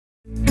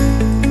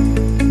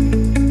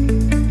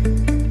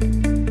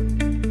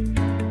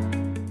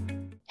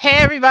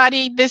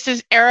everybody. This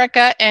is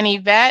Erica and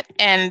Yvette,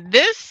 and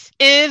this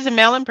is the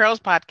Mel and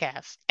Pearls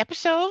podcast,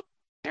 episode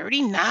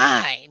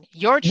 39,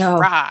 Your No,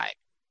 Tribe.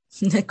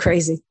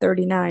 crazy.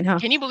 39, huh?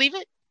 Can you believe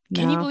it?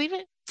 Can you No. believe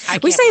it? I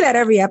We can't say believe that it.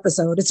 every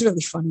episode. It's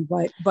really funny,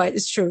 but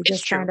it's true. It's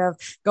Just true. kind of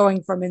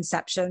going from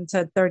inception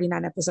to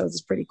 39 episodes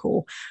is pretty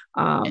cool.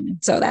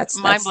 So Mind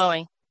that's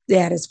blowing.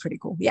 yeah, it is pretty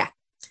cool. Yeah.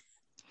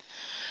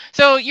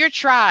 So, Your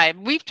Tribe,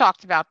 we've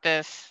talked about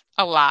this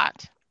a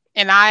lot.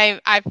 And I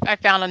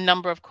found a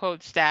number of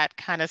quotes that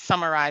kind of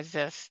summarize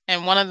this.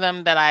 And one of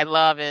them that I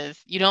love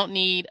is you don't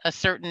need a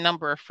certain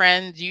number of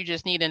friends. You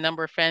just need a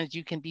number of friends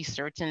you can be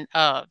certain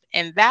of.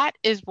 And that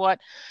is what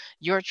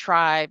your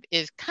tribe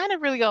is kind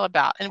of really all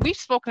about. And we've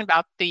spoken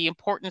about the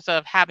importance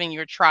of having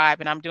your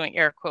tribe. And I'm doing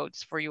air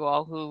quotes for you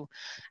all who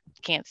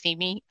can't see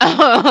me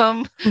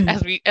Mhm.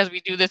 as we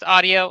do this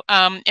audio,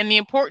 and the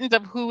importance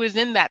of who is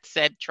in that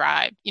said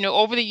tribe.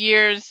 Over the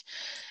years,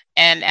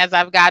 and as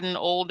I've gotten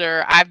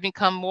older, I've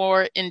become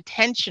more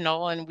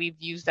intentional, and we've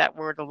used that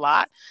word a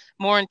lot,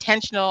 more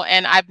intentional,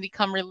 and I've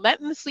become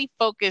relentlessly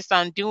focused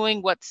on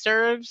doing what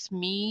serves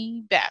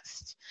me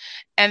best.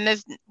 And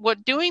this,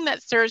 what doing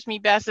that serves me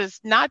best is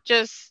not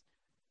just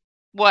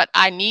what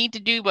I need to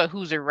do, but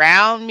who's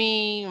around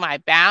me, my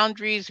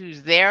boundaries,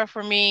 who's there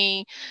for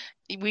me.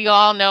 We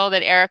all know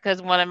that Erica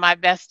is one of my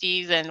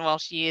besties, and well,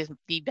 she is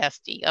the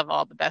bestie of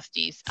all the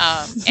besties.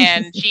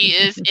 And she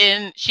is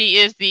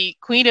the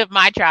queen of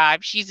my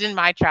tribe. She's in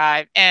my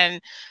tribe,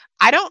 and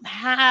I don't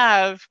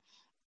have,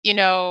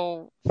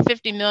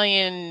 50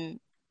 million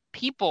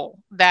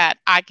people that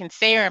I can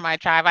say are in my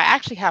tribe. I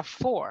actually have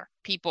four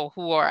people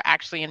who are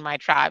actually in my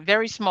tribe,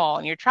 very small.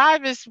 And your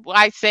tribe is, what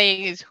I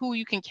say, is who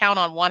you can count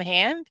on one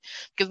hand.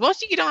 Because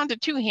once you get on to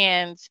two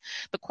hands,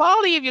 the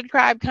quality of your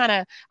tribe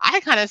I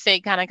kind of say,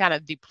 kind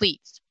of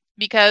depletes.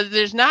 Because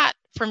there's not,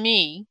 for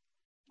me,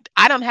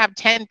 I don't have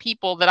 10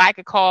 people that I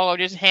could call or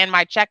just hand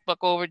my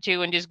checkbook over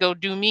to and just go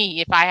do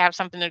me if I have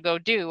something to go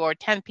do, or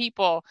 10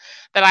 people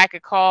that I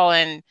could call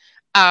and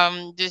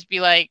just be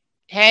like,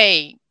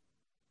 hey,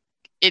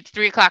 it's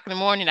 3 o'clock in the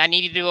morning. I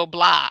need you to go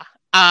blah.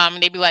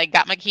 They'd be like,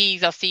 got my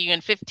keys. I'll see you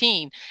in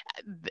 15.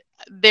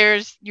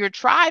 There's your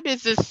tribe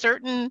is a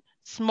certain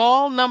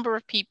small number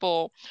of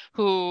people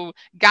who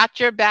got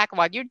your back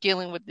while you're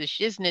dealing with the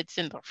shiznits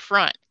in the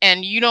front,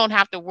 and you don't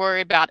have to worry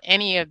about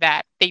any of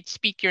that. They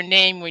speak your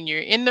name when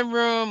you're in the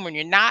room, when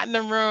you're not in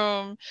the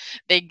room.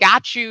 They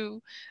got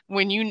you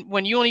when you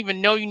don't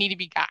even know you need to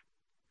be got.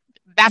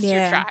 That's your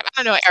Yeah. tribe. I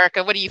don't know,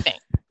 Erica. What do you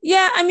think?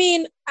 Yeah, I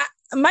mean,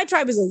 my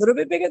tribe is a little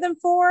bit bigger than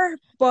four,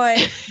 but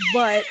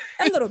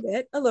a little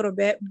bit,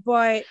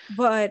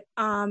 but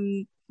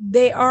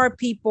they are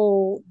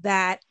people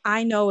that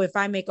I know if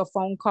I make a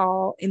phone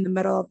call in the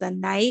middle of the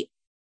night,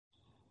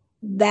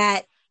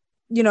 that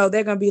they're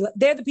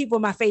the people,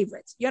 my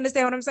favorites. You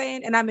understand what I'm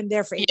saying? And I'm in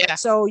their Yeah, favorite.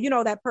 So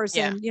that yeah,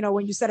 person,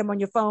 when you set them on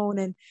your phone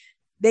and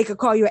they could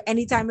call you at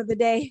any time of the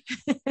day.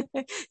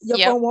 Your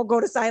yep, phone won't go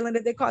to silent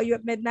if they call you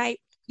at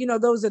midnight.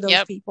 Those are those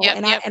yep, people. yep,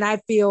 And I yep, and I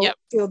feel yep.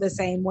 feel the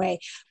same way.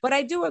 But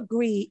I do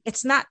agree,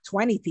 it's not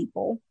 20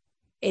 people.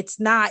 It's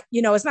not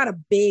a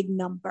big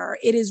number.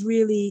 It is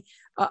really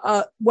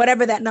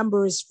whatever that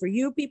number is for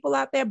you people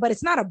out there, but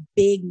it's not a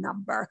big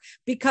number,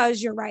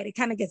 because you're right. It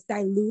kind of gets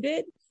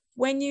diluted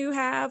when you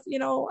have,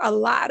 a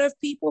lot of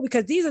people,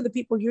 because these are the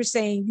people you're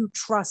saying you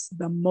trust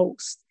the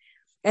most.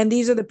 And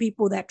these are the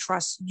people that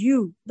trust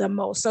you the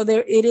most. So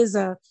it is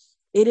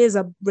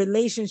a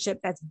relationship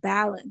that's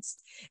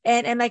balanced.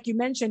 And like you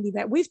mentioned,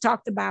 Yvette, we've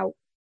talked about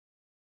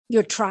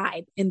your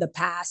tribe in the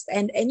past.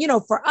 And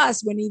for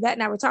us, when Yvette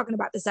and I were talking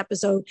about this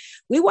episode,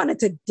 we wanted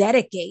to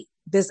dedicate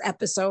this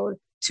episode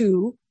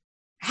to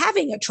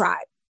having a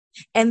tribe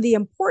and the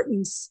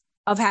importance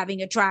of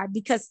having a tribe.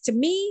 Because to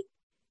me,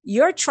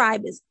 your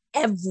tribe is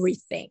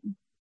everything.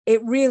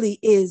 It really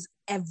is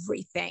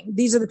everything.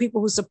 These are the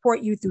people who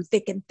support you through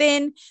thick and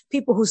thin,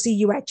 people who see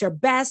you at your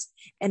best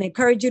and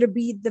encourage you to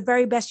be the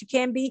very best you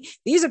can be.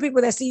 These are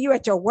people that see you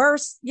at your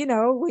worst,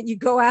 when you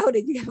go out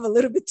and you have a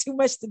little bit too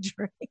much to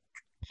drink.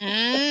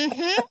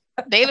 hmm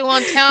They the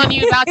one telling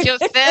you about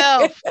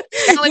yourself,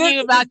 telling You're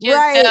you about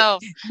right.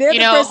 yourself. They're the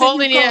person you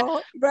Holding your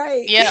call.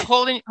 Right. yeah,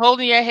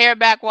 holding your hair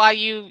back while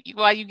you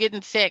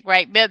getting sick,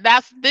 right?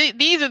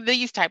 These are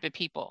these type of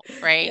people,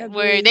 right?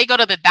 Where Agreed. they go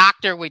to the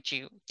doctor with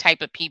you,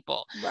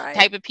 Right.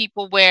 type of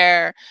people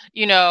where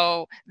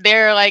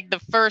they're like the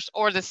first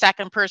or the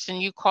second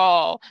person you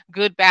call,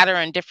 good, bad, or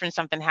indifferent.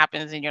 Something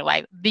happens in your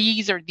life.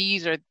 These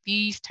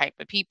type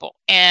of people,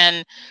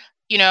 and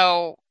you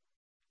know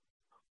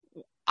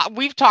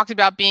we've talked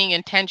about being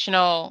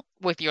intentional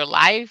with your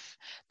life.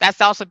 That's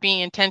also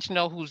being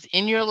intentional who's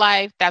in your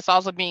life. That's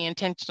also being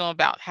intentional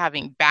about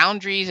having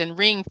boundaries and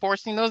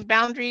reinforcing those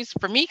boundaries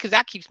for me, because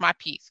that keeps my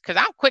peace. Because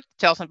I'm quick to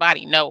tell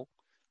somebody no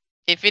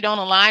if it don't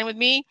align with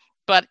me.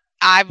 But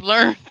I've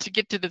learned to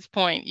get to this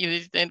point,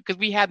 because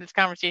we had this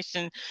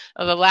conversation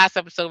of the last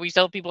episode. We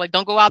tell people, like,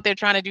 don't go out there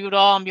trying to do it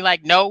all and be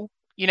like, no.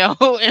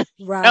 and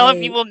telling Right.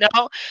 people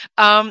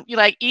no. You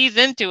like ease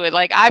into it.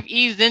 Like I've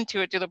eased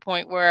into it to the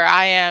point where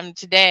I am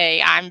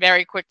today. I'm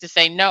very quick to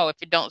say no if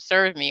it don't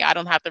serve me. I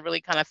don't have to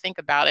really kind of think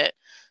about it.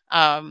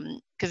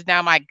 Because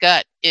now my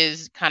gut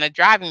is kind of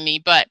driving me.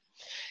 But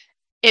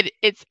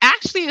it's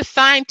actually a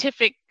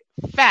scientific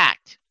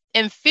fact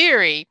in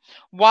theory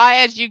why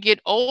as you get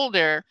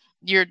older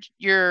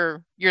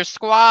your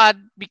squad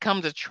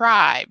becomes a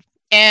tribe.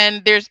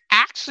 And there's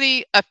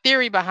actually a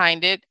theory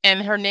behind it,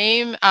 and her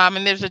name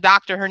and there's a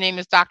doctor, her name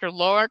is Dr.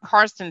 Laura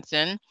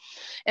Carstensen,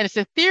 and it's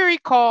a theory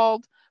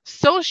called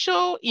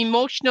social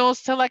emotional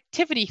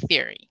selectivity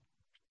theory.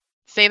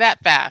 Say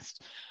that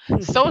fast.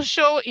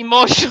 Social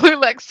emotional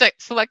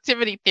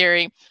selectivity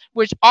theory,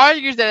 which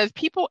argues that as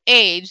people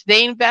age,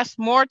 they invest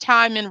more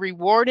time in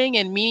rewarding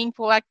and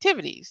meaningful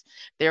activities.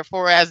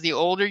 Therefore, as the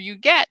older you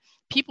get,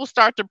 people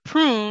start to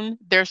prune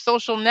their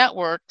social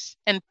networks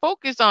and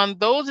focus on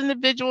those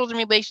individuals and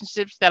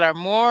relationships that are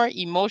more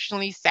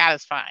emotionally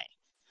satisfying.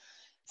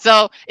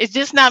 So it's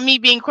just not me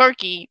being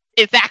quirky.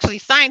 It's actually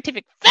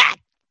scientific fact.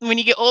 When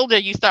you get older,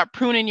 you start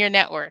pruning your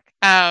network.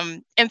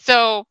 And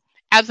so,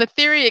 as the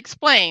theory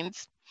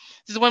explains,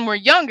 this is when we're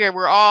younger,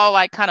 we're all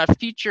like kind of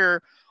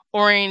future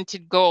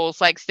oriented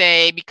goals, like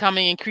say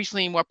becoming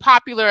increasingly more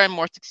popular and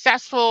more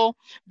successful.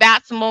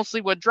 That's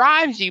mostly what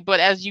drives you. But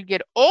as you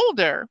get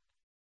older,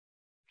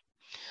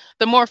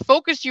 the more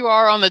focused you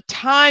are on the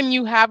time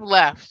you have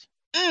left.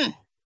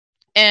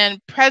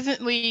 And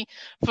presently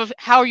for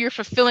how you're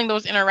fulfilling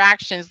those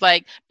interactions,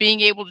 like being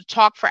able to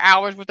talk for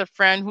hours with a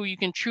friend who you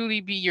can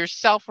truly be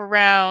yourself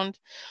around.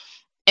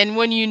 And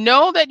when you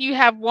know that you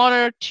have one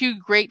or two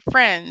great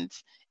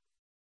friends,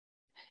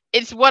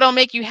 it's what'll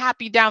make you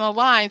happy down the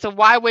line. So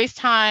why waste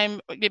time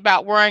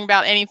about worrying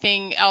about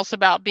anything else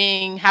about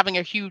having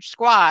a huge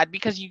squad?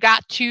 Because you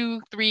got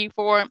 2, 3,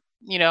 4,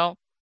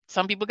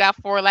 some people got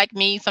 4 like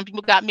me. Some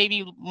people got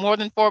maybe more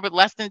than 4, but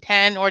less than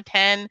 10 or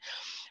 10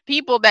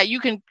 people that you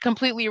can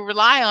completely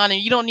rely on,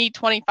 and you don't need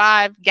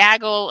 25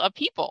 gaggle of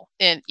people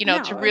and No, to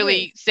I agree.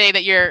 really say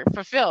that you're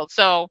fulfilled.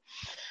 So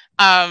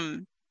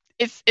um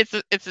it's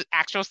an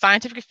actual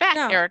scientific fact,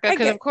 No, Erica, I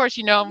because of get. course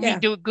me Yeah.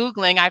 do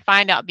Googling, I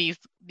find out these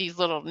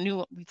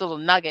little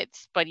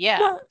nuggets. But yeah,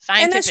 Well,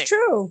 and that's scientific.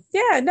 true.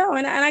 Yeah, no,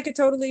 and I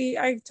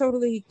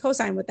totally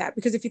co-sign with that,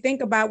 because if you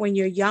think about when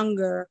you're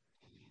younger,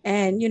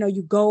 and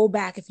you go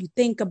back, if you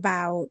think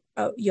about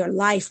your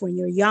life when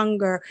you're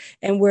younger,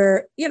 and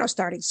we're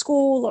starting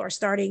school, or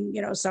starting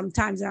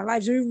sometimes in our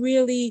lives, we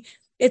really,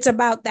 it's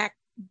about that,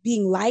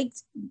 being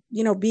liked,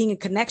 being in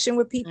connection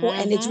with people,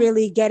 and it's Mm-hmm.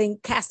 really getting,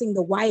 casting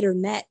the wider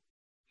net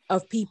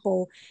of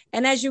people.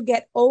 And as you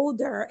get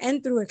older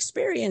and through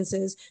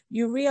experiences,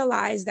 you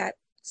realize that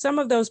some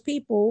of those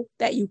people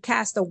that you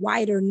cast a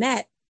wider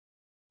net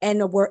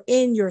and were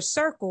in your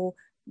circle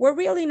were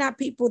really not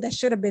people that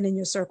should have been in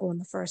your circle in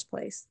the first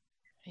place.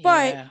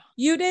 But Yeah.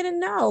 you didn't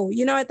know,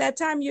 at that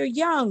time you're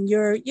young,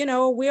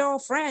 we're all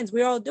friends,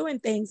 we're all doing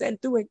things,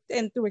 and through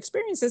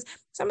experiences,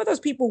 some of those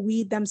people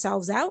weed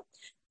themselves out,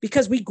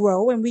 because we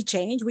grow and we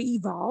change, we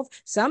evolve.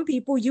 Some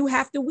people you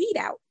have to weed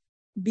out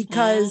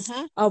because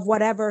Mm-hmm. of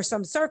whatever,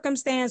 some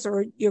circumstance,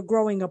 or you're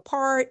growing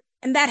apart,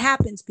 and that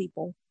happens,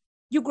 people.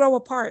 You grow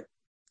apart,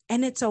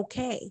 and it's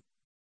okay.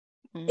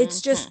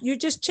 It's just, Mm-hmm. you're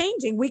just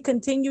changing. We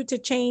continue to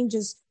change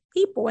as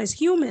people, as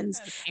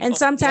humans. And People.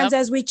 sometimes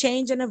Yep. as we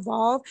change and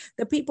evolve,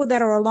 the people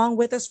that are along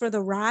with us for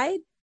the ride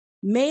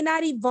may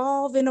not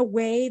evolve in a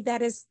way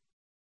that is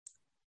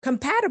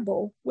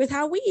compatible with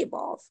how we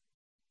evolve.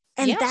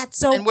 And Yep.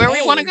 that's And where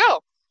we want to okay. go.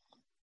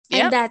 And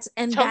Yep. that's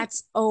Totally.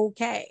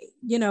 okay.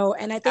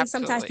 And I think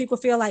sometimes Absolutely. people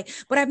feel like,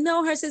 but I've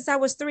known her since I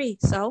was 3.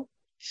 So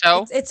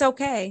So it's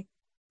okay.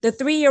 The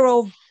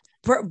 3-year-old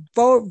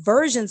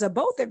versions of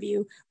both of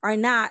you are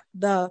not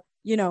the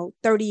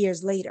 30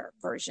 years later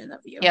version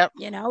of you. yep.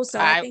 So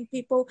I I think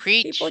people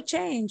preach.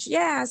 change.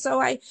 Yeah, so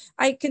I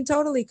can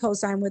totally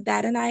co-sign with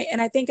that. And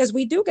I think as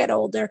we do get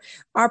older,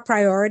 our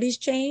priorities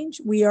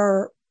change. We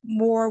are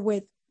more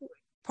with,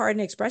 pardon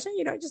the expression,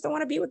 just don't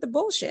want to be with the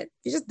bullshit.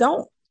 You just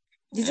don't.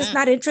 You're just Mm.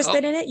 not Oh,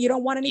 interested in it. You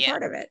don't want any yeah.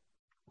 part of it.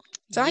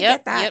 So I Yep.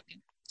 get that. Yep.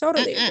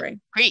 Totally Mm-mm. agree.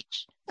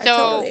 Preach. I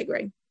totally So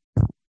agree.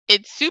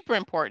 it's super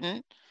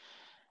important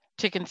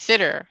to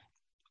consider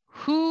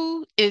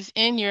who is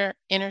in your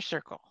inner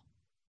circle,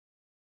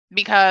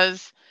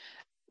 because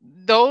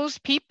those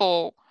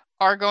people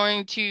are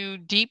going to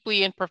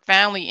deeply and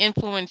profoundly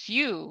influence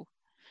you.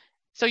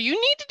 So you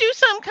need to do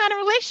some kind of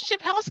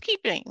relationship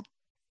housekeeping.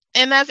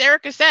 And as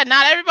Ericka said,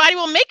 not everybody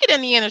will make it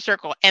in the inner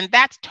circle, and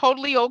that's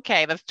totally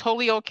okay. That's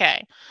totally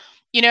okay.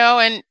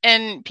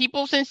 And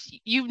people since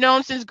you've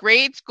known since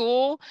grade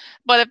school,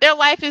 but if their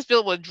life is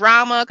filled with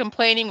drama,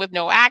 complaining with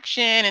no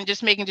action, and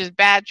just making just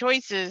bad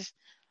choices,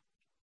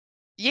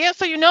 yeah,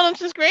 so you know them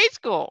since grade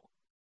school.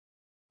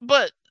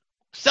 But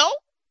so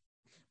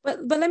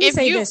But let me if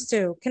say you, this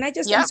too. I'm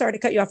yep, sorry to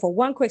cut you off for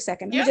one quick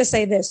second. Let me yep, just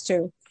say this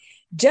too.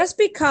 Just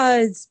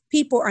because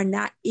people are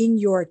not in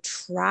your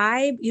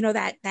tribe,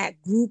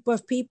 that group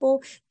of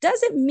people,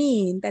 doesn't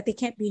mean that they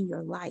can't be in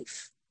your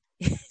life.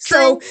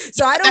 So True.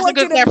 so I don't That's a want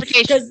good you to,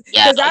 clarification.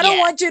 Yeah. because I don't Yeah.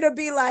 want you to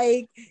be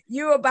like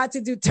you about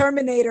to do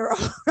Terminator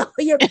on all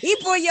your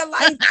people in your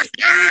life.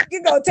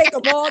 You go take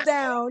them all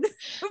down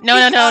No,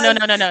 no, no, no, because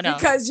no, no, no, no.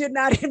 you're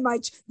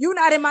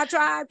not in my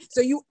tribe,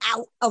 so you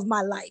out of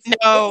my life.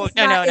 No, It's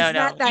no, not no, no, it's no.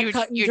 not that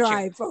cut and You're true.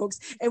 dry, folks.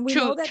 And we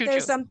know True, that true,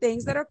 there's true. some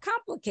things that are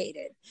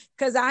complicated,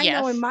 because I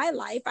know in Yes. my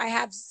life I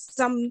have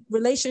some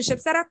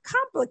relationships that are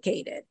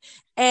complicated,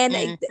 and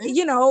Mm-hmm.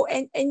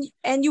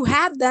 and you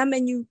have them,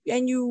 and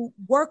you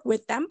work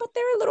with them, but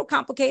they're a little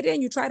complicated,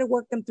 and you try to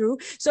work them through.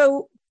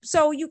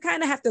 So you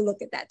kind of have to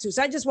look at that too.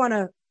 So I just want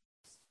to,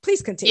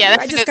 please Yeah, continue.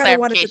 I that's a just good kind of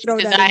wanted to clarification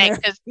throw that in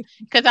there.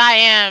 because I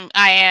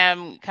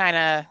am kind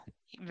of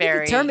You be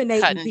very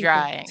cut terminating and people.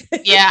 dry.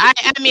 Yeah,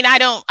 I mean I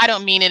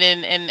don't mean it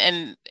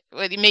in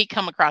well, it may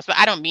come across, but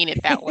I don't mean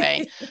it that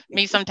way.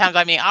 Me sometimes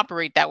I may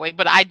operate that way,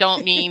 but I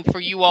don't mean for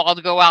you all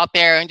to go out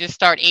there and just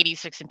start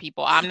 86ing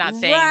people. I'm not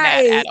saying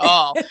that Right. at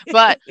all.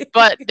 But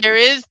there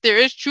is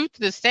truth to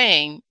the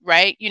saying,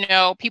 right?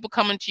 People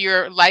come into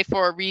your life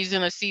for a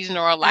reason, a season,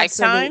 or a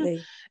lifetime,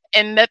 Absolutely.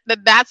 and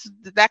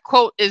that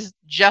quote is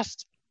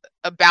just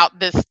about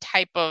this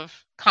type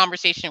of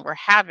conversation we're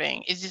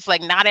having. It's just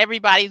like not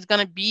everybody's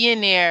going to be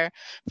in there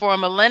for a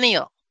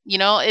millennial.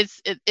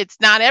 It's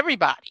not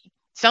everybody.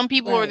 Some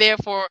people are Right. there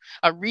for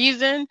a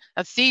reason,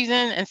 a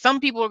season, and some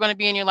people are going to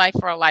be in your life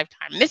for a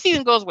lifetime. And this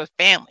even goes with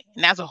family,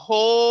 and that's a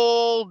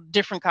whole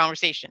different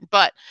conversation.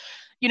 But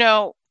you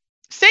know,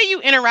 say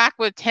you interact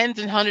with tens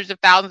and hundreds of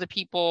thousands of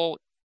people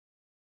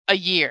a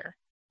year.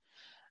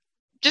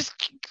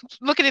 Just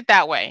look at it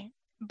that way.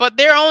 But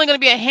there are only going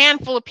to be a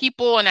handful of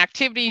people and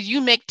activities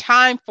you make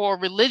time for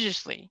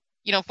religiously.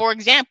 For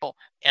example,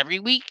 every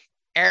week,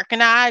 Eric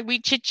and I, we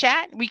chit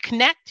chat, we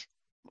connect,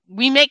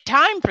 we make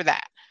time for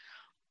that.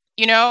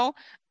 You know,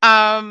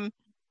 um,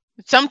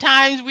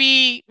 Sometimes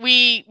we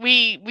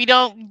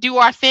don't do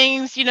our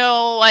things,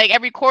 like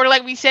every quarter,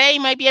 like we say, it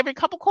might be every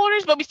couple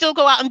quarters, but we still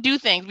go out and do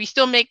things. We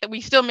still make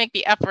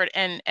the effort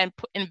and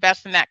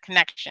invest in that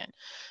connection.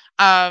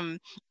 Um,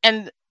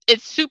 and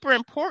it's super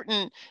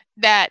important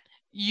that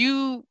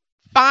you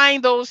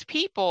find those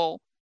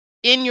people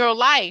in your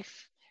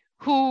life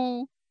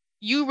who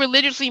you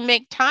religiously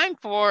make time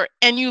for,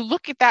 and you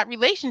look at that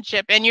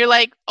relationship and you're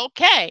like,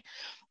 okay,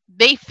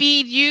 they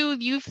feed you,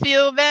 you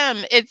feel them.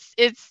 It's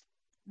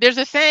There's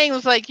a saying,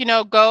 it's like,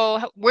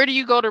 go, where do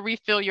you go to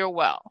refill your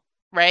well?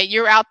 Right?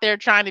 You're out there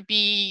trying to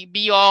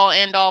be all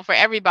end all for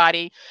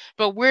everybody,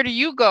 but where do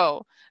you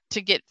go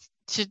to get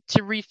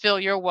to refill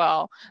your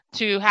well,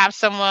 to have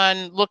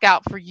someone look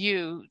out for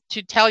you,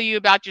 to tell you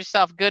about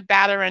yourself, good,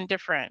 bad, or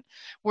indifferent?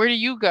 Where do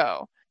you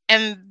go?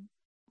 And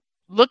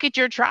look at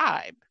your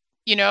tribe.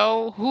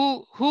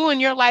 Who in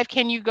your life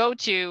can you go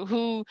to,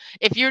 who,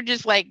 if you're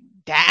just like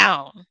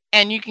down,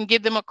 and you can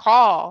give them a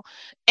call,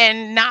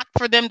 and not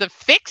for them to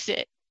fix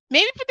it,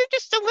 maybe for them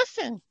just to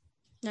listen,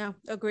 No,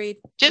 agreed.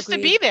 just to Agreed.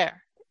 be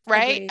there.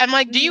 Right? Agreed. I'm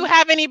like, do you Mm-hmm.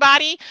 have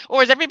anybody,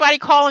 or is everybody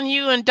calling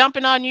you and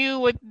dumping on you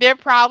with their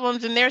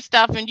problems and their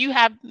stuff, and you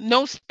have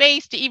no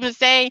space to even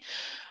say,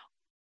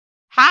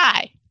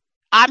 hi,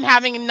 I'm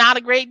having not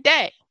a great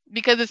day,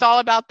 because it's all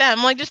about them?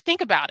 I'm like, just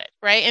think about it.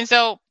 Right? And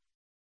so,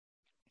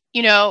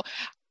 you know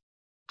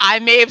I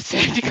may have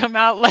said to come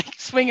out like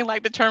swinging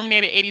like the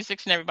Terminator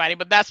 86 and everybody,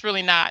 but that's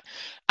really not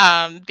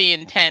the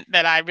intent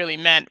that I really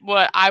meant.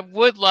 What I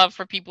would love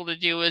for people to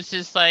do is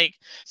just like,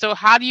 so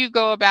how do you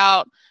go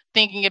about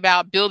thinking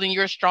about building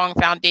your strong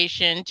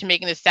foundation to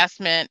make an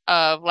assessment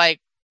of like,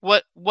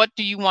 what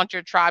do you want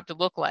your tribe to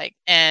look like,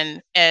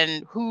 and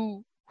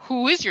who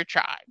is your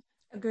tribe?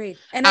 Agreed.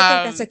 And I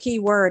think that's a Um, key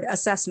word,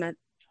 assessment.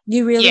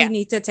 You really yeah,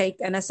 need to take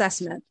an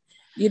assessment.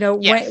 You know,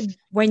 yes,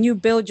 when you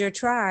build your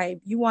tribe,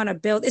 you want to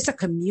build, it's a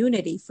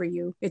community for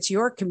you. It's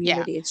your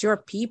yeah, community, it's your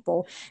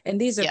people. And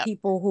these are yep,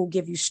 people who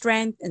give you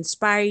strength,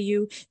 inspire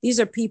you. These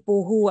are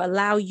people who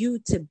allow you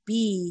to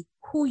be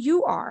who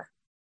you are.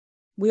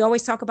 We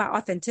always talk about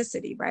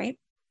authenticity, right?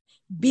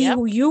 Be yep,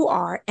 who you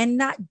are, and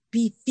not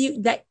be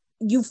feel that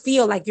you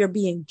feel like you're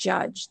being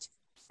judged.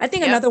 I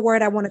think yep, another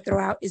word I want to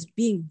throw out is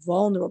being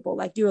vulnerable,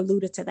 like you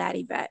alluded to that,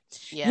 Yvette.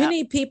 You yep,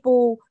 need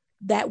people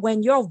that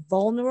when you're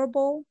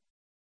vulnerable,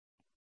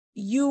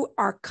 you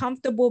are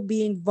comfortable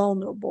being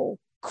vulnerable.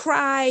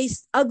 Cry,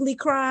 ugly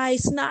cry,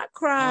 snot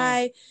mm,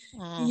 cry,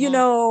 you mm-hmm,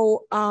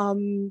 know,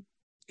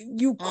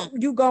 mm,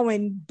 you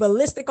going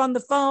ballistic on the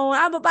phone.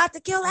 I'm about to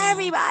kill mm,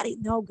 everybody.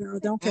 No, girl,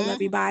 don't kill mm,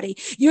 everybody.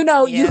 You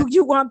know, yeah.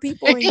 you want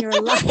people in your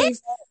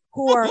life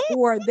who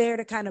are there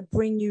to kind of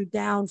bring you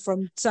down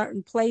from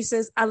certain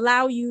places,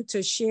 allow you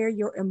to share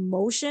your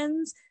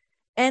emotions.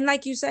 And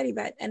like you said,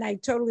 Yvette, and I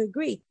totally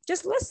agree,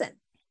 just listen.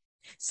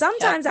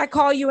 Yep. Sometimes I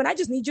call you and I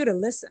just need you to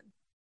listen.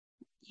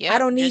 I Yep.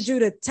 don't need Just you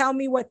to tell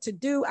me what to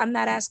do. I'm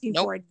not asking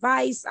nope. for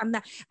advice. I'm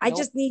not, I Nope.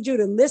 just need you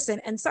to listen.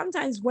 And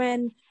sometimes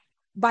when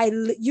by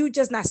you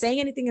just not saying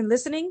anything and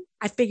listening,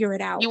 I figure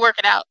it out. You work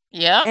it out.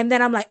 Yep. And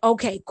then I'm like,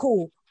 okay,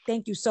 cool.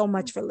 Thank you so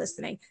much for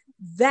listening.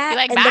 Be That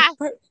like, and bye.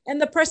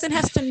 the person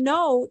has to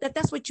know that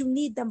that's what you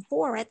need them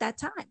for at that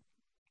time.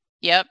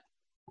 Yep.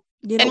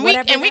 You know, And we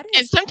whatever and we that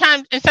and is.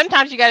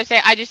 sometimes you got to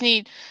say, I just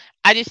need.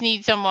 I just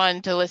need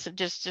someone to listen,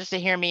 just to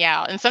hear me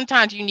out. And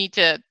sometimes you need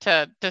to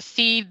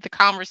seed the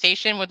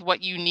conversation with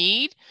what you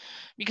need,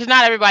 because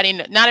not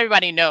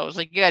everybody knows.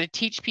 Like, you got to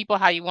teach people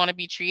how you want to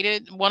be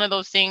treated. One of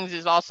those things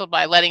is also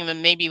by letting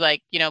them, maybe,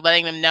 like,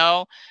 letting them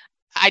know,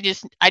 I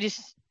just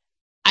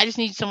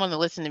need someone to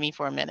listen to me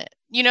for a minute,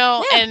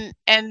 Yeah.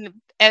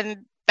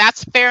 and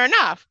that's fair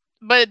enough.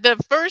 But the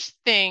first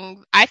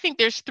thing, I think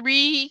there's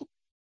three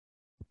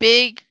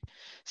big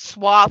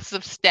swaths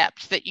of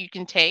steps that you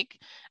can take,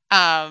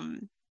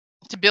 um,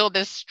 to build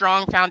this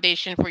strong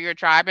foundation for your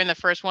tribe. And the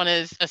first one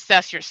is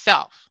assess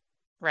yourself,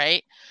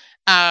 right?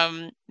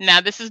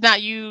 Now, this is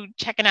not you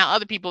checking out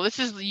other people. This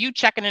is you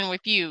checking in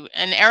with you.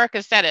 And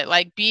Ericka said it,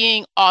 like,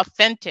 being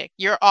authentic,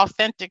 your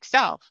authentic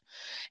self,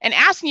 and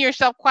asking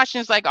yourself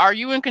questions like, are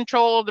you in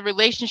control of the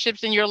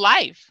relationships in your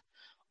life?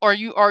 Or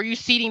are you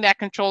ceding that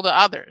control to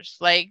others?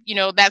 Like,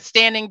 that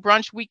standing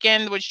brunch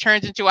weekend, which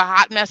turns into a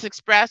hot mess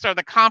express, or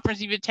the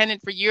conference you've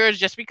attended for years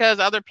just because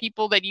other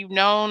people that you've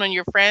known and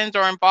your friends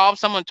are involved,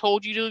 someone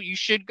told you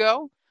should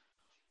go.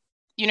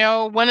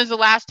 When is the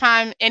last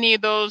time any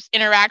of those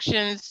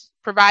interactions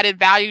provided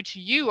value to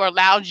you or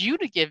allowed you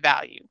to give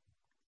value?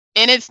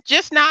 And it's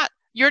just not,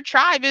 your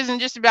tribe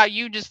isn't just about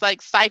you just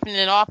like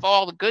siphoning off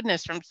all the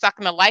goodness from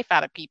sucking the life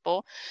out of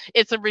people.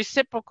 It's a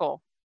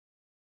reciprocal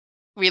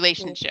Yeah.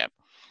 relationship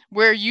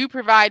where you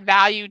provide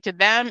value to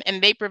them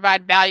and they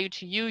provide value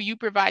to you. You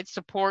provide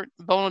support,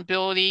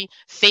 vulnerability,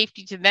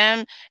 safety to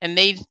them, and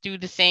they do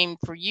the same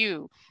for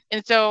you.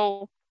 And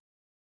so,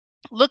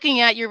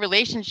 looking at your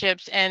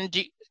relationships, and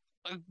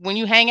when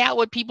you hang out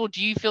with people,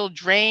 do you feel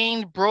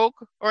drained,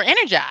 broke, or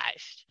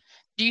energized?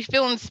 Do you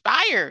feel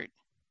inspired?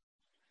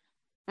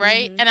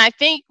 Right. Mm-hmm. And I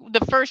think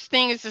the first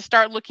thing is to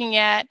start looking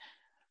at,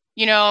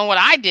 and what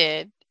I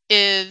did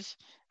is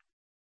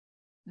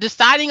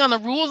deciding on the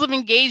rules of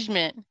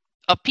engagement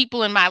of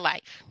people in my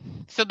life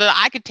so that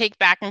I could take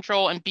back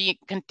control and be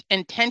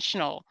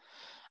intentional,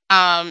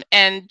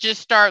 and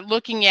just start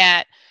looking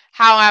at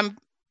how I'm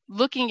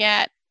looking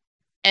at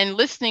and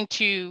listening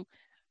to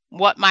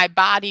what my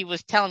body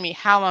was telling me,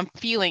 how I'm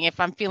feeling, if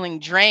I'm feeling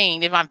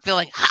drained, if I'm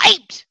feeling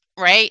hyped,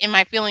 right? Am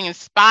I feeling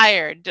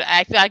inspired? Do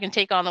I feel I can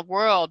take on the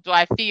world? Do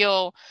I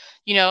feel,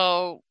 you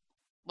know,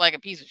 like a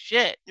piece of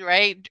shit,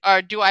 right?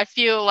 Or do I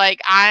feel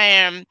like I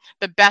am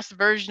the best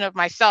version of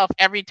myself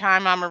every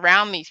time I'm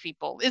around these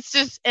people? It's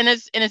just, and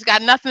it's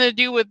got nothing to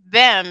do with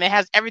them. It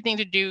has everything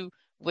to do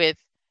with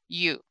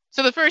you.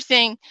 So the first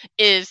thing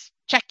is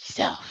check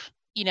yourself,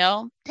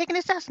 take an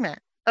assessment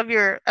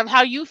of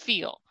how you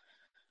feel.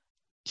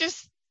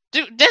 Just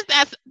just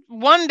that's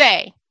one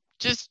day.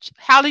 Just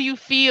how do you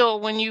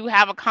feel when you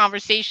have a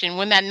conversation,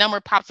 when that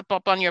number pops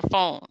up on your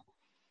phone?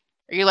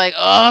 Are you like,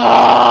 oh,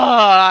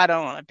 I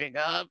don't want to pick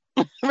up,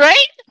 right?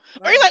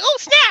 Or you're Right. like, oh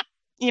snap,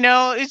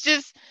 it's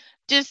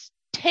just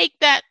take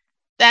that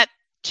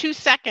 2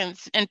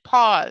 seconds and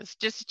pause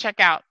just to check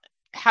out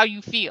how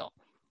you feel.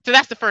 So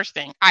that's the first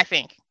thing, I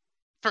think.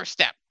 First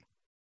step.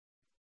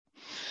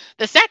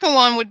 The second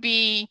one would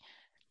be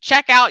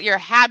check out your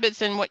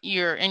habits and what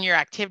you're in your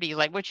activities,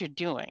 like what you're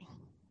doing.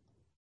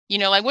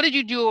 Like, what did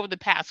you do over the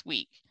past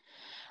week?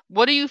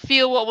 What do you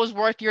feel what was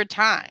worth your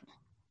time?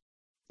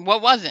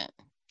 What wasn't?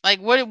 Like,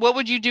 what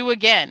would you do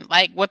again?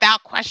 Like,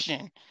 without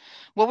question.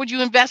 What would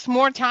you invest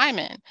more time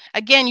in?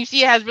 Again, you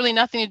see, it has really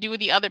nothing to do with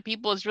the other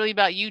people. It's really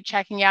about you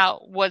checking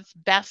out what's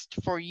best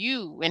for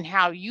you and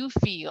how you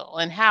feel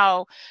and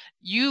how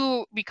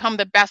you become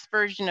the best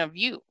version of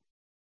you.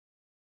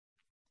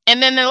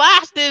 And then the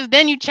last is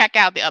then you check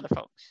out the other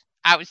folks,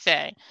 I would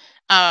say.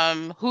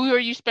 Who are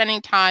you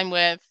spending time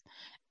with?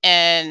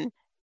 And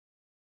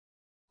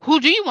who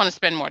do you want to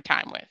spend more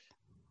time with?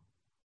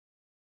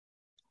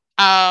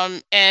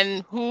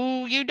 And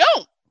who you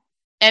don't.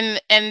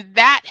 And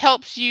that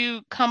helps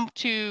you come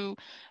to,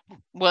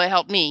 well, it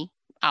helped me.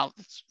 I'll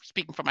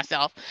speaking for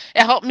myself.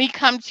 It helped me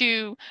come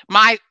to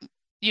my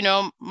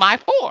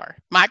quarter,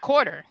 my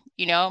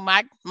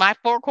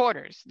 4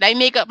 quarters. They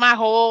make up my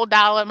whole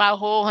dollar, my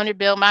whole 100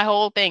 bill, my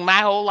whole thing,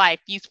 my whole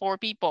life, these 4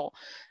 people.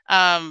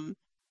 Um,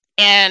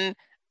 and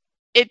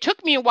it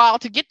took me a while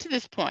to get to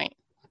this point.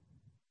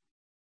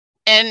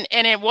 And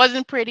it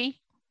wasn't pretty,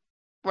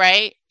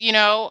 right?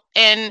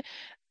 And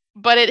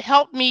but it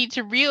helped me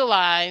to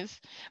realize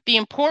the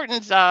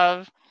importance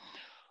of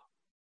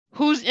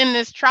who's in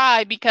this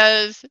tribe,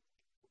 because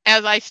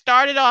as we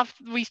started off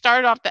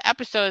the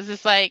episodes,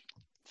 it's like,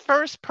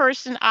 first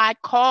person I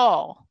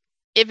call,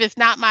 if it's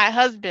not my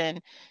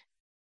husband,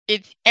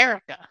 it's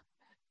Ericka.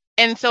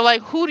 And so,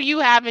 like, who do you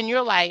have in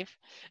your life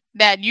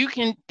that you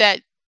can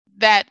that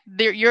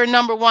they're your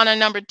number one or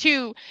number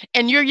two,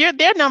 and you're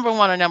their number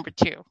one or number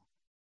two?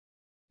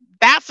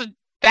 That's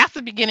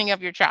the beginning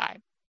of your tribe,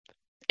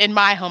 in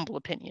my humble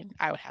opinion,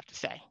 I would have to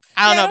say.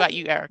 I don't Yeah, know I about don't.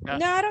 you, Ericka.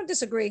 No, I don't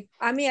disagree.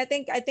 I mean, I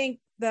think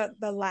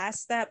the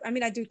last step. I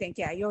mean, I do think,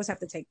 yeah, you always have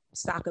to take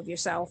stock of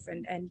yourself,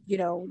 and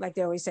like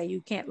they always say,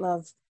 you can't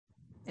love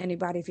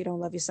anybody if you don't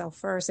love yourself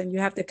first, and you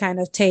have to kind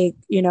of take,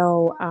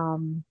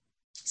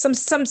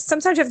 sometimes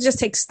you have to just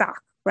take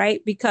stock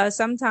right? Because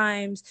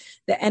sometimes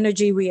the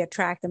energy we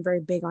attract, I'm very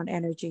big on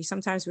energy.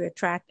 Sometimes we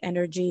attract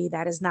energy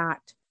that is not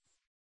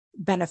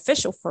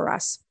beneficial for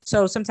us.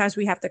 So sometimes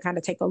we have to kind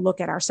of take a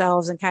look at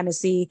ourselves and kind of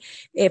see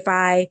if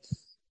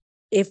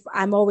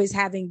I'm always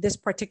having this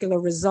particular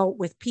result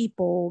with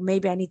people,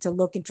 maybe I need to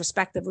look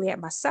introspectively at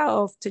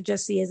myself to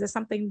just see, is there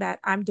something that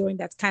I'm doing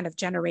that's kind of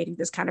generating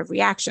this kind of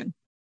reaction?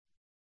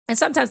 And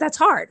sometimes that's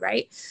hard,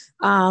 right?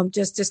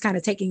 Just kind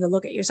of taking a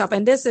look at yourself.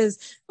 And this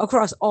is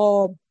across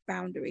all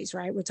boundaries,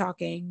 right? We're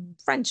talking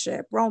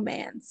friendship,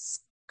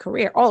 romance,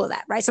 career, all of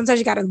that, right? Sometimes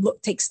you got to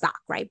take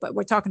stock, right? But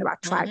we're talking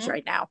about tribes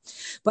right now.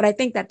 But I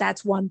think that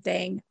that's one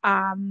thing.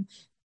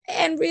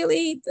 And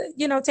really,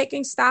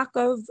 taking stock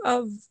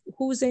of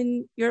who's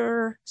in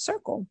your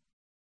circle,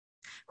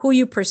 who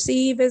you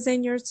perceive is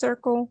in your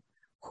circle,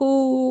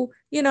 who,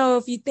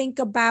 if you think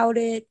about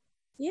it,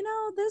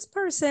 this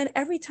person,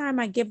 every time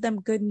I give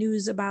them good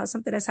news about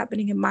something that's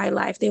happening in my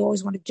life, they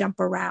always want to jump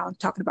around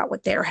talking about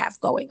what they have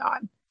going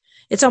on.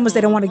 It's almost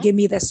they don't want to give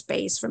me the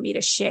space for me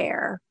to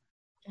share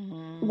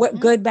what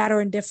good, bad,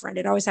 or indifferent.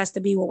 It always has to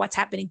be, well, what's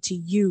happening to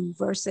you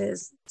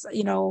versus,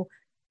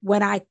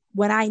 when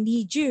I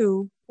need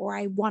you or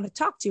I want to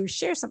talk to you or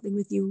share something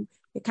with you,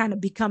 it kind of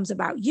becomes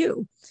about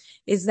you.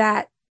 Is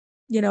that,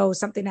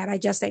 something that I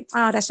just think,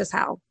 oh, that's just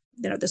how,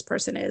 this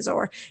person is?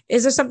 Or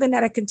is there something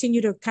that I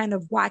continue to kind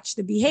of watch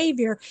the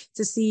behavior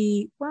to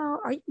see,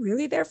 well, are you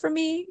really there for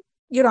me?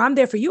 I'm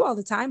there for you all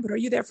the time, but are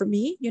you there for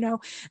me?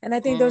 And I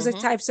think those are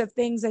types of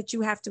things that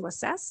you have to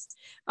assess,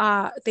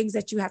 things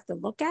that you have to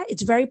look at.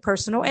 It's very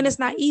personal and it's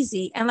not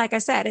easy. And like I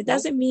said, it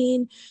doesn't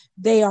mean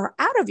they are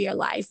out of your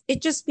life.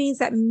 It just means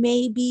that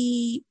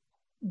maybe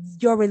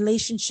your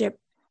relationship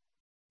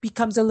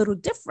becomes a little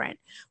different,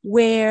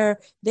 where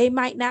they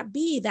might not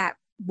be that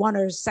one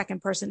or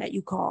second person that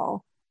you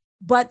call,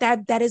 but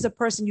that is a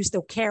person you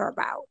still care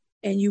about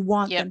and you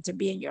want them to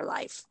be in your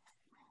life.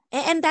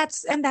 And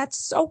that's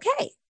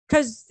okay.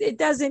 Because it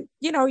doesn't,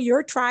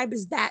 your tribe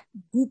is that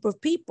group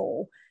of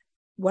people,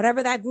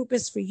 whatever that group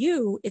is for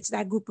you, it's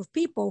that group of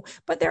people.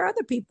 But there are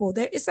other people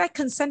there. It's like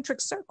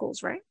concentric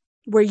circles, right?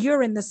 Where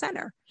you're in the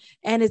center.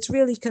 And it's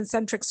really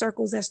concentric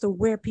circles as to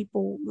where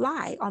people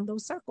lie on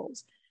those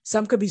circles.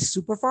 Some could be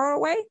super far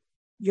away.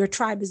 Your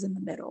tribe is in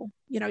the middle.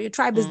 Your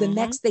tribe is the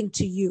next thing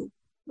to you.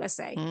 Let's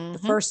say the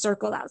first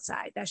circle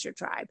outside, that's your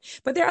tribe.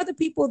 But there are other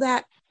people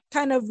that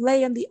kind of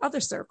lay in the other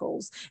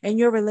circles, and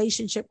your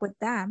relationship with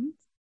them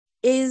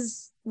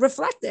is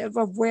reflective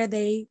of where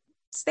they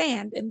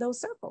stand in those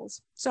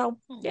circles. So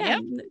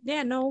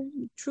no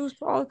truth,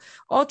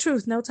 all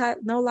truth,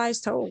 no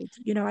lies told.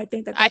 I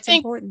think that's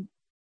important.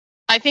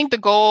 I think the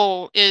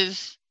goal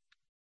is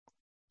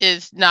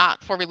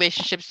not for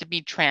relationships to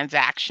be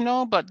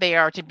transactional, but they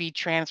are to be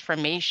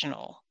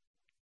transformational.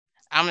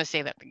 I'm going to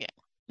say that again.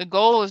 The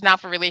goal is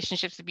not for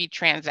relationships to be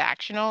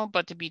transactional,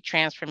 but to be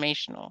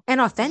transformational and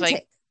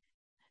authentic.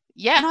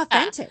 And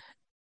authentic.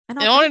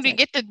 In order to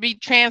get to be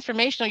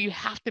transformational, you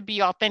have to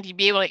be authentic,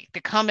 be able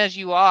to come as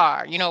you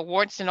are,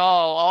 warts and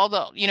all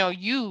the,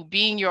 you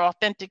being your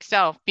authentic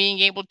self, being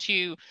able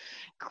to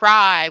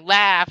cry,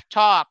 laugh,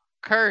 talk,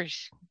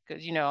 curse,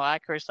 because, I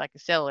curse like a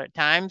sailor at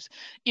times,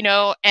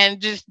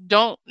 and just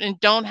don't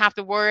have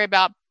to worry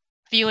about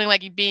feeling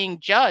like you're being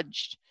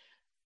judged.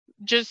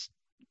 Just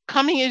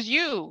coming as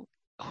you,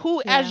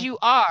 as you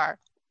are,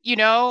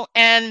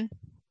 and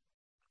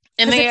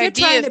the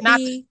idea is not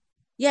to,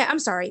 I'm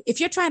sorry. If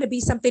you're trying to be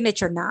something that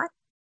you're not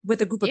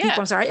with a group of people,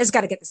 I'm sorry, I just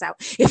got to get this out.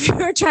 If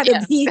you're trying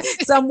to be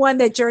someone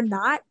that you're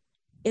not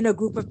in a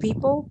group of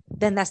people,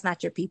 then that's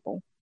not your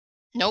people.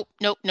 Nope.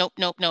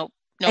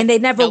 And they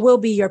never will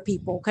be your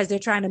people because they're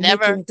trying to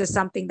make you into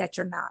something that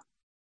you're not.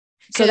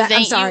 So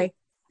I'm sorry.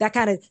 That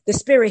kind of, the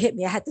spirit hit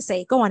me. I had to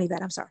say, go on,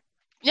 Yvette. I'm sorry.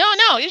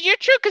 No, you're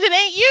true because it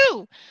ain't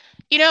you.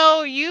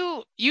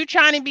 You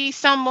trying to be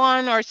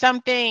someone or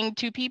something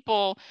to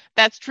people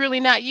that's truly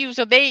not you.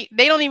 So they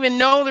don't even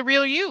know the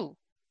real you.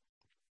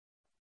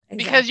 Exactly.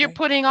 Because you're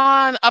putting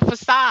on a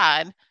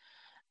facade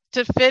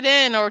to fit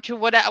in or to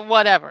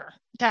whatever,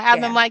 to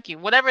have them like you,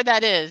 whatever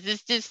that is.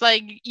 It's just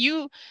like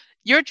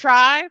your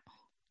tribe,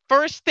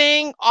 first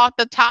thing off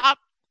the top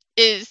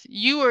is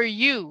you are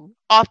you,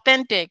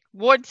 authentic,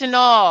 warts and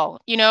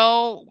all,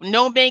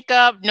 no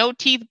makeup, no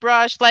teeth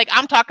brush. Like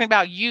I'm talking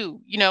about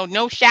you,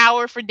 no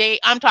shower for day.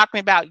 I'm talking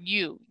about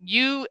you,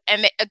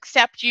 and they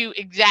accept you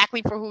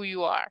exactly for who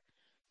you are,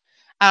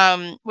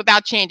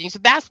 without changing. So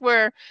that's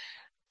where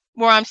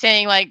I'm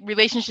saying like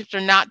relationships are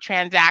not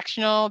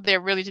transactional. They're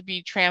really to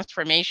be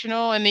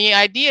transformational. And the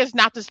idea is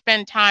not to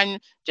spend time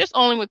just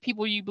only with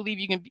people you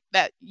believe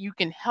that you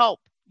can help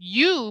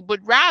you,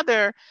 but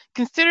rather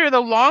consider the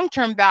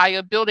long-term value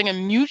of building a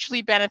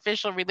mutually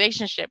beneficial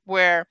relationship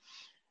where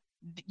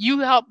you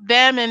help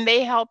them and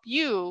they help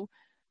you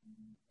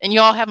and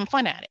you're all having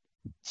fun at it.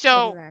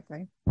 So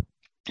exactly.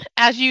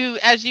 as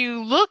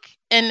you look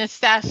and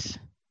assess,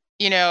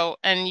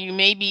 and you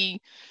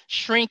maybe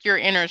shrink your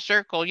inner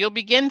circle, you'll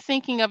begin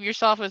thinking of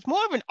yourself as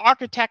more of an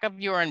architect of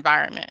your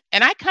environment.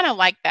 And I kind of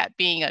like that,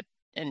 being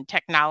and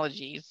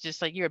technology. It's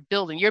just like you're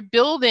building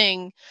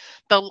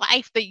the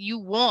life that you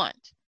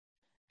want.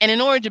 And in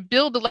order to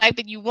build the life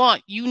that you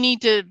want, you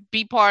need to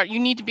be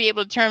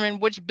able to determine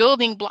which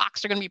building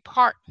blocks are going to be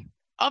part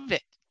of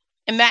it.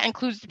 And that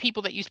includes the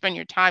people that you spend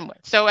your time with.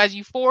 So as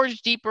you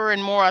forge deeper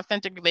and more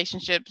authentic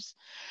relationships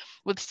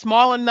with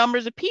smaller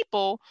numbers of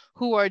people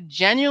who are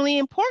genuinely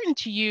important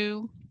to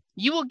you,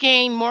 you will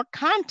gain more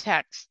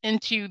context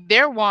into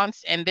their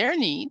wants and their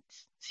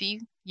needs. See,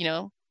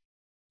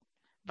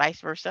 vice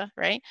versa,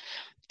 right?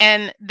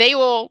 And they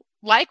will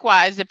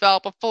likewise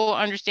develop a full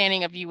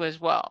understanding of you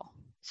as well.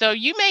 So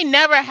you may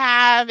never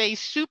have a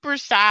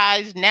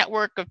supersized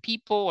network of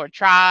people or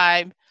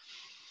tribe,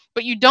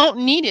 but you don't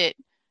need it,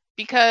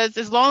 because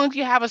as long as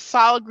you have a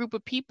solid group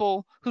of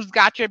people who's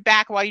got your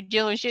back while you're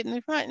dealing with shit in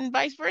the front and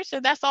vice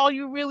versa, that's all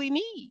you really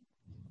need.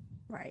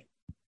 Right.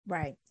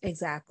 Right.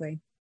 Exactly.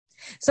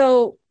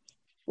 So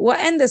we'll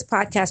end this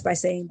podcast by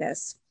saying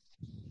this.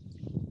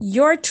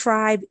 Your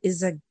tribe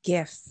is a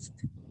gift.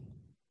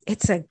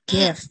 It's a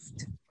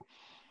gift.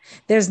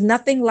 There's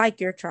nothing like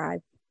your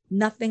tribe.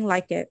 Nothing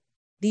like it.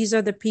 These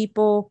are the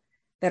people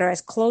that are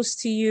as close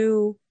to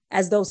you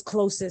as those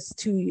closest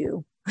to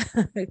you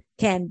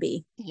can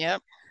be.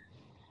 Yep.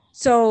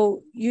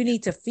 So you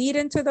need to feed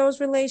into those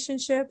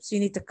relationships. You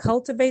need to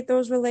cultivate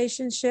those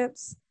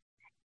relationships.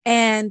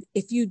 And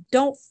if you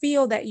don't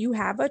feel that you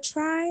have a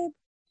tribe,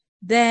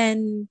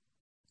 then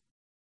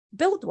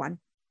build one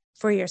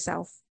for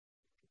yourself.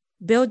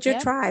 Build your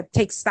tribe.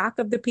 Take stock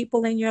of the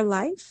people in your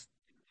life.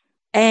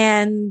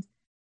 And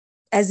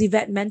as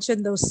Yvette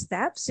mentioned, those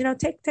steps,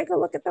 take a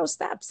look at those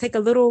steps. Take a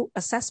little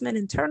assessment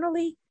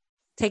internally,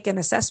 take an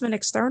assessment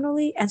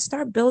externally, and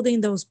start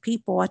building those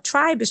people. A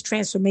tribe is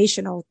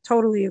transformational.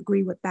 Totally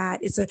agree with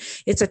that. It's a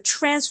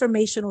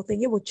transformational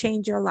thing. It will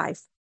change your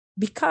life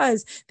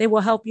because they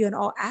will help you in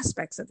all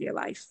aspects of your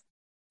life.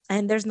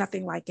 And there's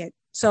nothing like it.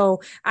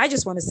 So I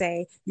just want to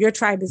say your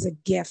tribe is a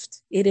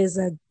gift. It is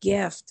a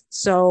gift.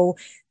 So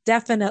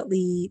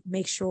definitely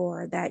make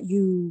sure that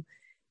you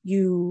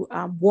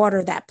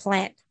water that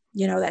plant,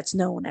 that's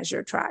known as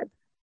your tribe.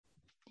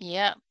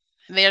 Yeah.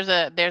 There's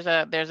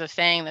a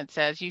saying that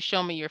says, "You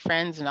show me your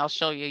friends and I'll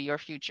show you your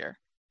future."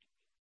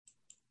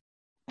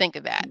 Think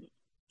of that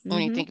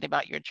when you're thinking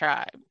about your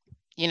tribe.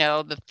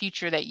 The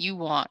future that you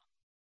want,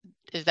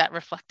 is that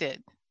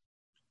reflected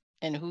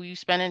in who you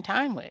spending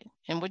time with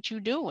and what you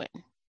doing?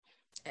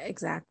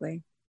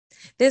 Exactly.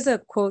 There's a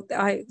quote that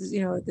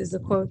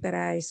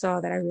I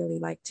saw that I really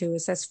like too. It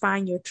says,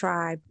 "Find your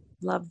tribe,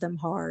 love them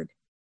hard."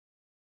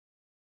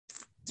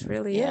 It's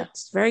really it.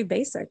 It's very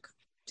basic.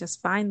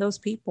 Just find those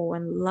people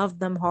and love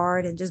them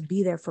hard and just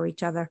be there for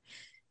each other.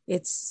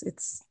 It's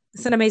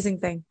an amazing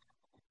thing.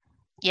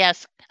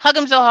 Yes. Hug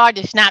them so hard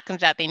the snot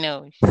comes out their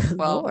nose.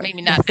 Well, Lord.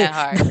 maybe not that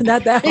hard.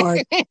 Not that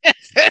hard.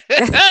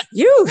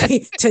 You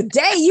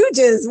today, you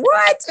just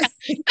what?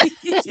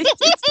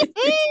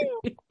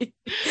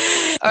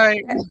 All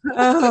right.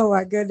 Oh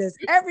my goodness.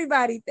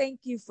 Everybody,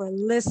 thank you for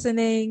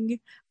listening.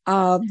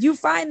 You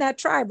find that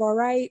tribe, all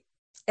right?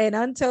 And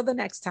until the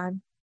next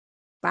time,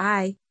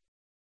 bye.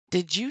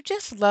 Did you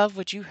just love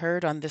what you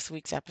heard on this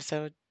week's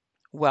episode?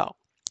 Well,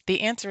 the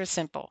answer is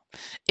simple.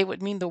 It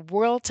would mean the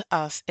world to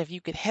us if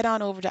you could head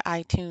on over to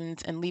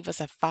iTunes and leave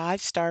us a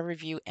 5-star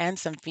review and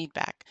some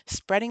feedback.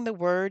 Spreading the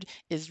word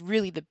is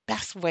really the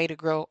best way to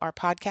grow our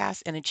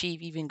podcast and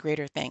achieve even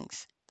greater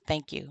things.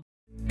 Thank you.